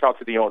sorry, you're going to have to talk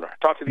to the owner.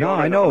 Owner. No,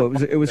 I know.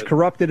 It was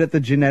corrupted at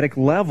the genetic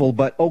level,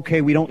 but okay,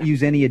 we don't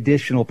use any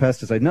additional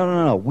pesticides.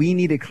 No. We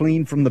need it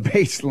clean from the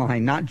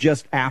baseline, not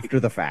just after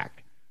the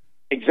fact.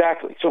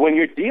 Exactly. So when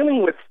you're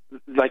dealing with,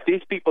 like,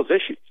 these people's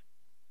issues,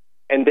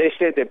 and they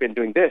say they've been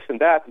doing this and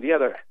that and the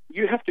other,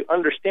 you have to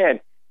understand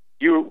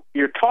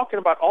you're talking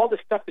about all the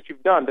stuff that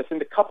you've done that's in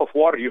the cup of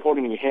water you're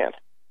holding in your hand.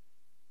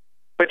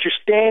 But you're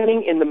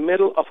standing in the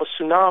middle of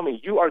a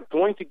tsunami. You are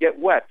going to get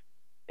wet.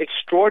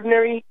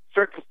 Extraordinary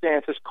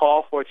circumstances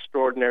call for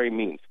extraordinary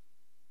means.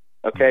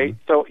 Okay?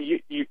 So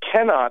you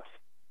cannot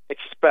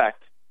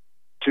expect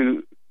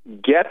to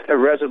get a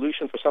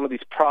resolution for some of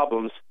these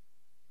problems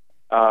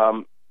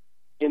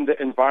in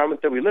the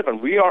environment that we live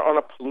in. We are on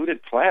a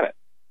polluted planet.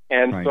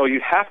 And so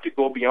you have to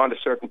go beyond a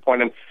certain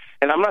point.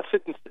 And I'm not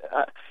sitting,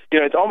 you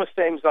know, it almost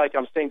seems like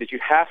I'm saying that you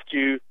have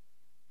to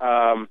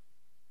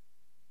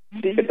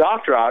seek a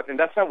doctor out, and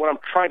that's not what I'm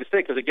trying to say,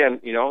 because, again,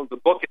 you know, the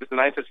book is the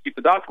 9 steps to keep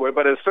the doctor away,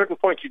 but at a certain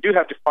point you do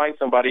have to find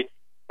somebody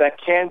that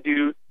can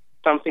do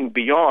something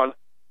beyond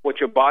what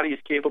your body is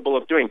capable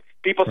of doing.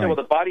 People say, well,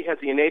 the body has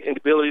the innate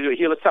ability to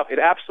heal itself. It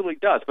absolutely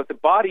does, but the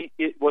body,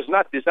 it was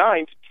not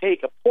designed to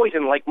take a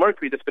poison like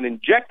mercury that's been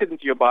injected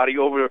into your body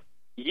over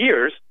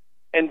years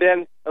and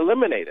then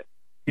eliminate it.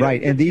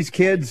 Right, and these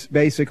kids,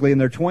 basically in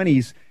their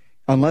 20s,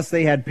 unless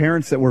they had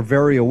parents that were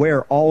very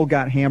aware, all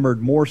got hammered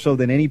more so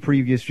than any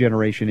previous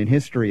generation in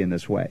history in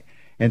this way.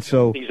 And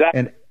so,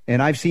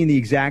 and I've seen the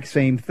exact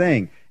same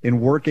thing. in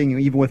working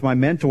even with my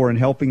mentor and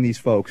helping these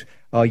folks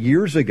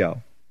years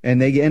ago. And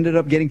they ended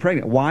up getting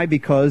pregnant. Why?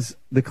 Because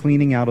the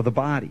cleaning out of the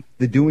body,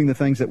 the doing the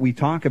things that we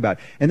talk about.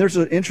 And there's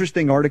an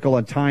interesting article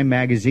on Time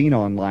Magazine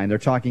online. They're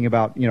talking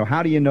about,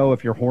 how do you know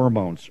if your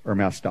hormones are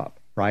messed up,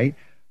 right?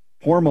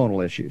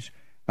 Hormonal issues.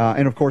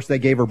 And, of course, they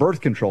gave her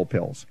birth control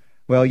pills.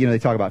 Well, they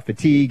talk about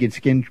fatigue and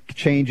skin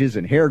changes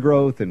and hair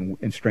growth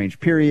and strange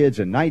periods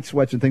and night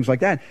sweats and things like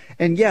that.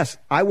 And, yes,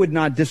 I would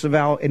not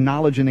disavow,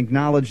 acknowledge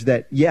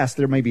that, yes,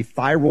 there may be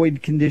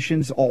thyroid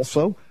conditions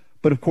also.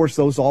 But, of course,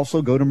 those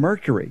also go to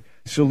mercury,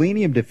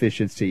 selenium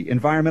deficiency,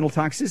 environmental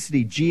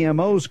toxicity,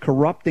 GMOs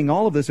corrupting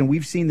all of this. And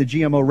we've seen the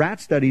GMO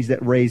rat studies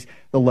that raise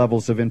the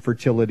levels of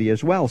infertility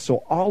as well.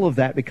 So all of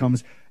that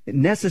becomes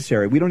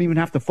necessary. We don't even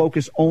have to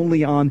focus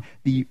only on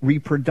the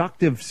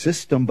reproductive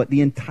system, but the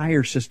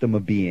entire system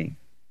of being.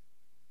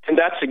 And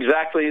that's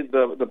exactly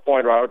the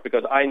point, Robert,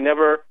 because I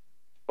never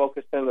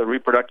focused on the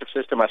reproductive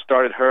system. I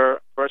started her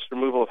first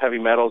removal of heavy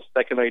metals,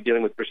 secondly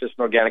dealing with persistent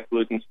organic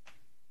pollutants.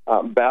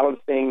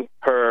 Balancing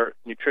her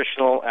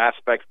nutritional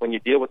aspects. When you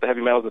deal with the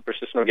heavy metals and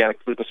persistent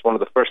organic pollutants, one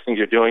of the first things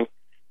you're doing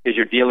is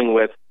you're dealing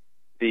with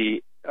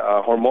the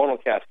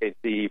hormonal cascade,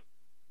 the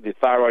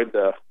thyroid,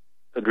 the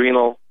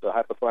adrenal, the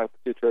hypothalamic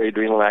pituitary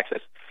adrenal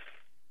axis.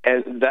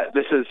 And that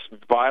this is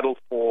vital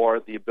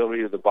for the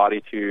ability of the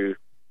body to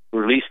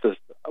release the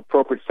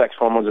appropriate sex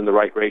hormones in the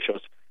right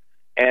ratios.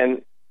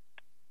 And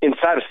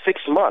inside of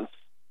 6 months,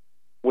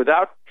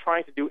 without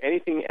trying to do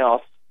anything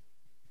else,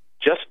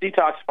 just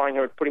detoxifying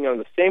her, putting her on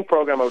the same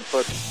program I would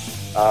put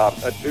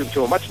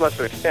to a much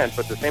lesser extent,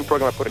 but the same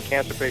program I put a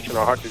cancer patient or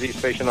a heart disease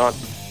patient on,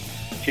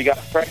 she got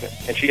pregnant,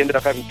 and she ended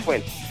up having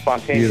twins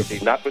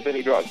spontaneously, not with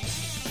any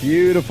drugs.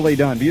 Beautifully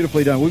done,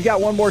 beautifully done. We've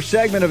got one more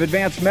segment of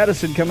Advanced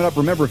Medicine coming up.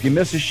 Remember, if you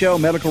miss a show,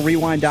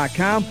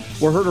 medicalrewind.com.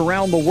 We're heard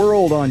around the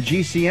world on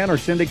GCN or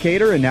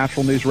syndicator and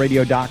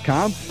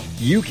naturalnewsradio.com,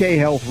 UK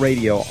Health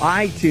Radio,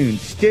 iTunes,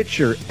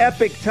 Stitcher,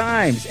 Epic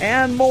Times,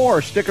 and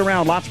more. Stick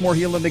around, lots more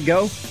healing to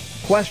go.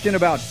 Question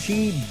about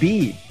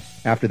TB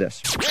after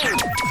this.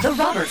 The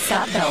Robert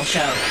Scott Bell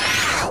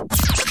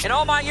Show. In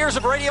all my years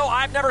of radio,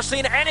 I've never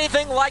seen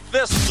anything like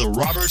this. The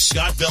Robert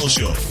Scott Bell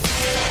Show.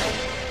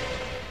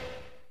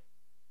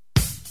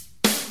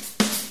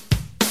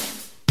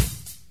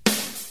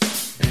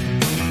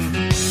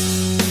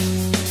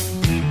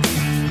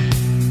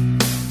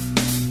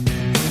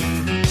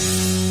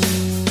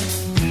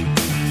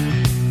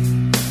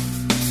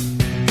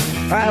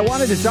 I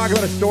wanted to talk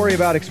about a story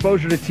about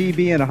exposure to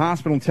TB in a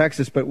hospital in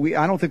Texas, but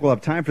I don't think we'll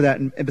have time for that.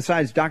 And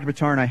besides, Dr.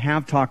 Buttar and I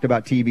have talked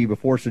about TB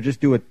before, so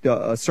just do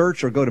a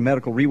search or go to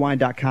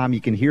medicalrewind.com.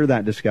 You can hear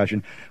that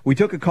discussion. We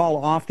took a call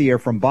off the air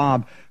from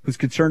Bob, who's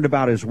concerned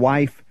about his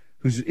wife,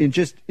 who's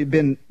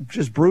been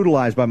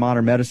brutalized by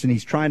modern medicine.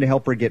 He's trying to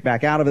help her get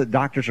back out of it.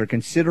 Doctors are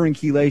considering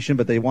chelation,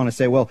 but they want to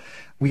say, well,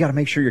 we got to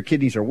make sure your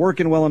kidneys are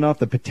working well enough.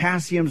 The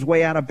potassium's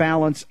way out of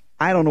balance.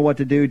 I don't know what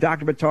to do.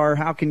 Dr. Buttar,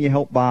 how can you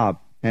help Bob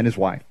and his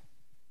wife?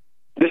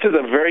 This is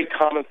a very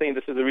common thing.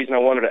 This is the reason I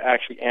wanted to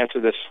actually answer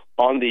this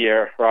on the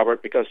air,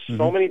 Robert, because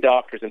so many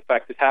doctors, in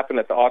fact, this happened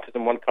at the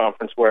Autism One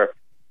conference where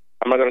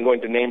I'm not going to go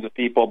into names of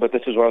people, but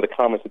this is one of the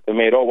comments that they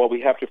made. Oh, well,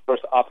 we have to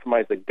first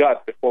optimize the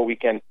gut before we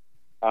can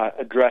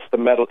address the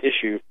metal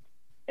issue.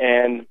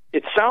 And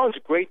it sounds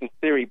great in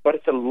theory, but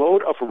it's a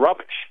load of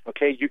rubbish,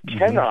 okay? You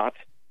cannot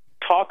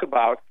talk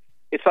about,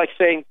 it's like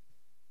saying,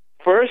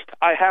 first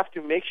I have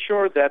to make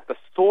sure that the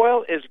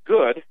soil is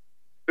good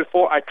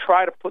before I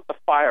try to put the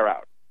fire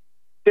out.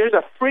 There's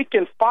a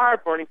freaking fire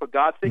burning, for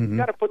God's sake. You've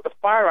got to put the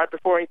fire out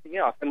before anything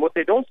else. And what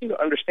they don't seem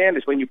to understand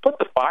is when you put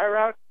the fire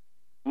out,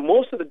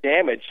 most of the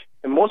damage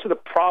and most of the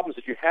problems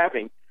that you're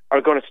having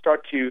are going to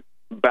start to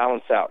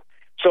balance out.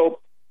 So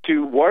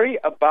to worry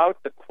about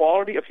the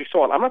quality of your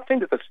soil, I'm not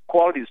saying that the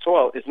quality of the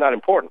soil is not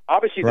important.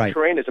 Obviously, the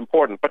terrain is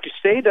important. But to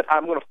say that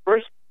I'm going to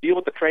first deal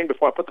with the terrain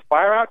before I put the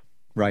fire out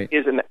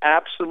is an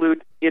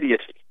absolute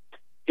idiocy.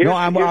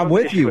 I'm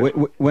with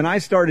you. When I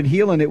started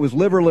healing, it was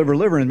liver,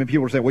 and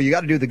people were saying, well, you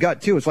got to do the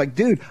gut, too. It's like,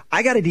 dude,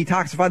 I got to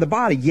detoxify the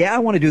body. Yeah, I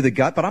want to do the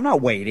gut, but I'm not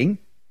waiting.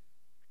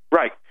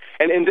 Right.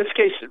 And in this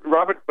case,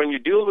 Robert, when you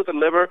deal with the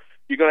liver,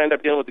 you're going to end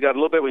up dealing with the gut a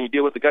little bit. When you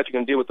deal with the gut, you're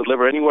going to deal with the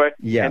liver anyway.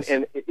 Yes.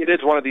 And it is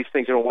one of these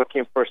things, what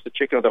came first, the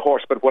chicken or the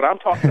horse? But what I'm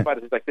talking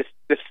about is like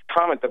this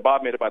comment that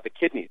Bob made about the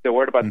kidneys. They're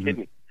worried about the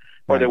kidneys,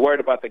 or they're worried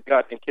about the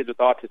gut in kids with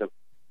autism.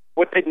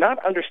 What they're not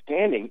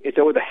understanding is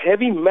that the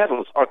heavy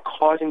metals are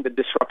causing the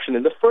disruption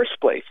in the first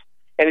place.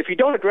 And if you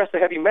don't address the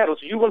heavy metals,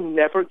 you will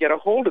never get a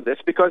hold of this,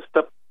 because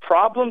the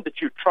problem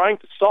that you're trying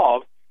to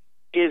solve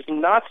is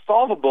not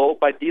solvable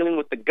by dealing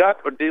with the gut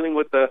or dealing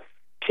with the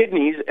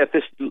kidneys at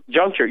this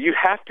juncture. You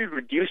have to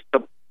reduce the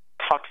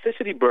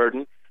toxicity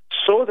burden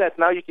so that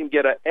now you can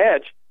get an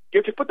edge. You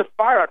have to put the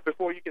fire out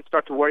before you can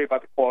start to worry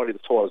about the quality of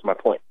the soil, is my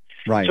point.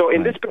 Right. So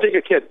in this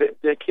particular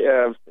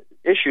the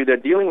issue, they're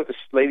dealing with this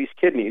lady's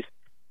kidneys,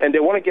 and they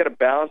want to get a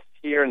balance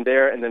here and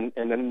there, and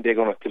then they're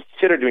going to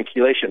consider doing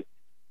chelation.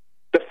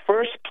 The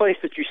first place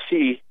that you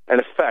see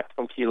an effect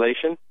from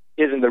chelation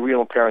is in the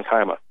renal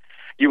parenchyma.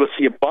 You will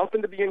see a bump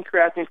in the beginning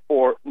creatinine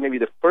for maybe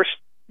the first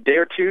day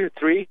or two,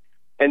 3,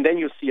 and then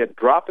you'll see a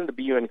drop in the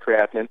BUN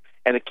creatinine,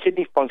 and the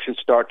kidney functions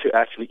start to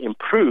actually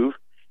improve.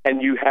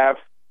 And you have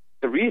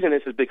the reason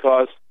is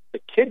because the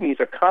kidneys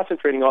are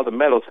concentrating all the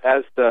metals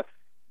as the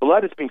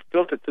blood is being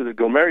filtered through the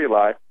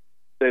glomeruli.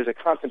 There's a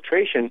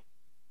concentration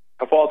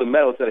of all the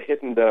metals that are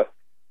hitting the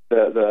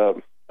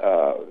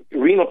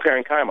renal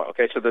parenchyma.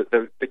 Okay, so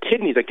the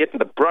kidneys are getting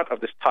the brunt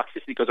of this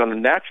toxicity because on a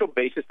natural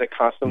basis they're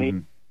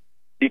constantly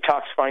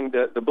detoxifying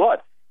the blood.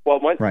 Well,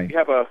 when you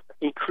have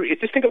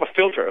just think of a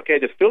filter. Okay,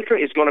 the filter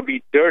is going to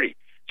be dirty.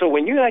 So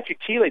when you actually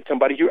chelate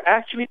somebody, you're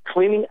actually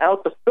cleaning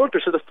out the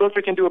filter so the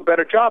filter can do a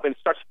better job and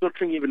starts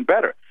filtering even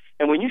better.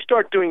 And when you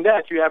start doing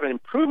that, you have an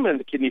improvement in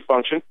the kidney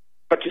function.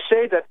 But to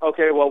say that,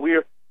 okay, well,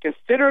 we're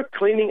consider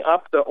cleaning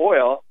up the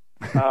oil,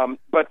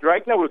 but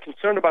right now we're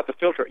concerned about the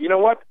filter. You know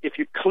what? If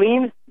you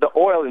clean the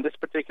oil in this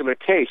particular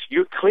case,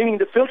 you're cleaning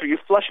the filter. You're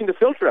flushing the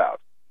filter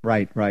out.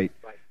 Right.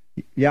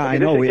 Yeah, I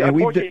know. You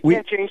can't pull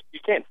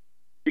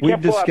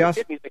out the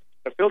kidneys like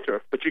a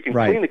filter, but you can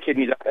clean the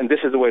kidneys out, and this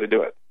is the way to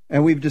do it.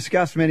 And we've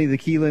discussed many of the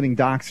chelating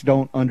docs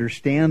don't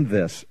understand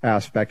this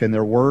aspect, and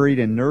they're worried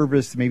and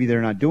nervous. Maybe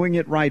they're not doing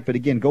it right. But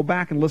again, go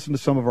back and listen to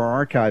some of our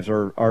archives,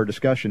 our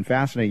discussion.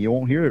 Fascinating. You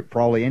won't hear it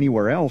probably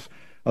anywhere else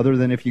other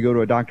than if you go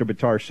to a Dr.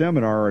 Buttar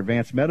seminar or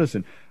advanced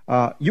medicine.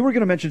 You were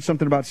going to mention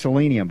something about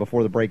selenium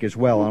before the break as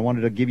well. And I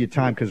wanted to give you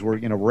time because we're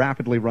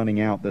rapidly running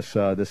out this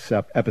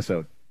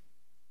episode.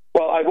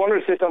 Well, I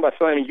wanted to say something about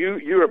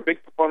selenium. You're a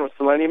big proponent of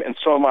selenium, and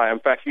so am I. In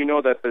fact, you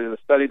know that the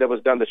study that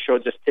was done that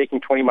showed just taking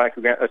 200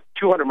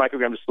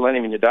 micrograms of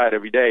selenium in your diet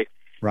every day,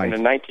 in a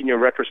 19-year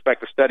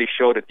retrospective study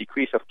showed a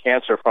decrease of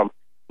cancer from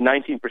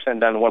 19%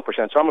 down to 1%.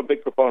 So I'm a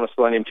big proponent of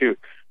selenium, too.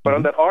 But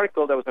on that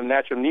article that was in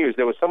Natural News,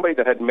 there was somebody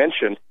that had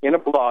mentioned in a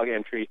blog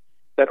entry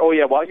that,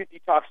 while you're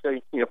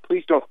detoxing,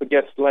 please don't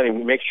forget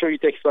selenium. Make sure you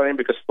take selenium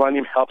because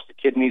selenium helps the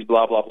kidneys,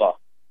 blah, blah, blah.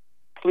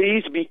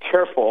 Please be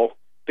careful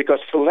because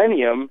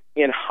selenium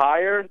in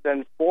higher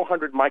than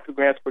 400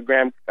 micrograms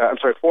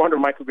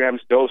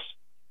dose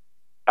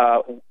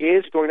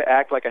is going to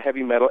act like a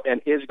heavy metal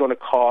and is going to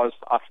cause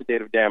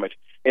oxidative damage.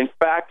 In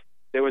fact,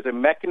 there was a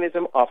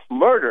mechanism of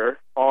murder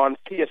on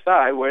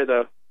CSI where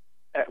the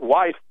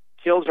wife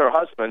kills her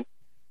husband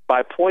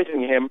by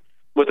poisoning him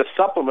with a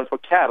supplement for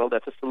cattle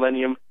that's a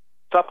selenium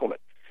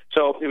supplement.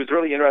 So it was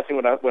really interesting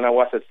when I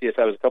watched that CSI,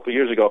 it was a couple of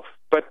years ago.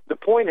 But the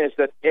point is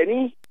that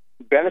any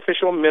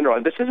beneficial mineral,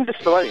 and this isn't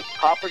just selenium,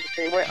 copper's the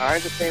same way,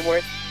 iron's the same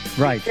way.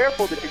 Right. Be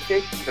careful that you're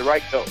taking the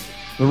right dose.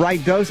 The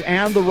right dose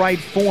and the right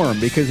form,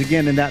 because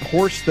again, in that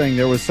horse thing,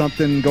 there was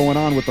something going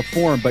on with the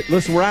form. But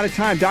listen, we're out of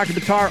time. Dr.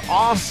 Buttar,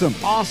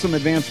 awesome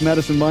Advanced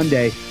Medicine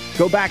Monday.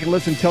 Go back and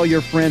listen, tell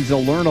your friends.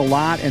 They'll learn a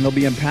lot and they'll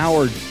be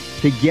empowered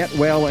to get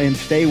well and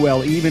stay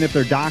well, even if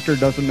their doctor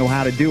doesn't know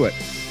how to do it.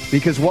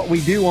 Because what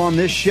we do on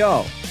this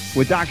show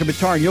with Dr.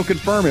 Buttar, and you'll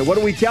confirm it, what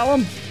do we tell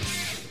them?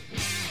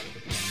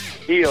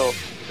 Heal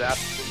is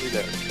absolutely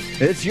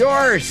there. It's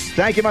yours.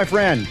 Thank you, my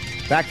friend.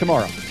 Back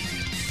tomorrow.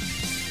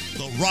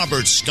 The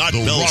Robert Scott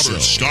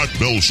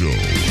Bell Show.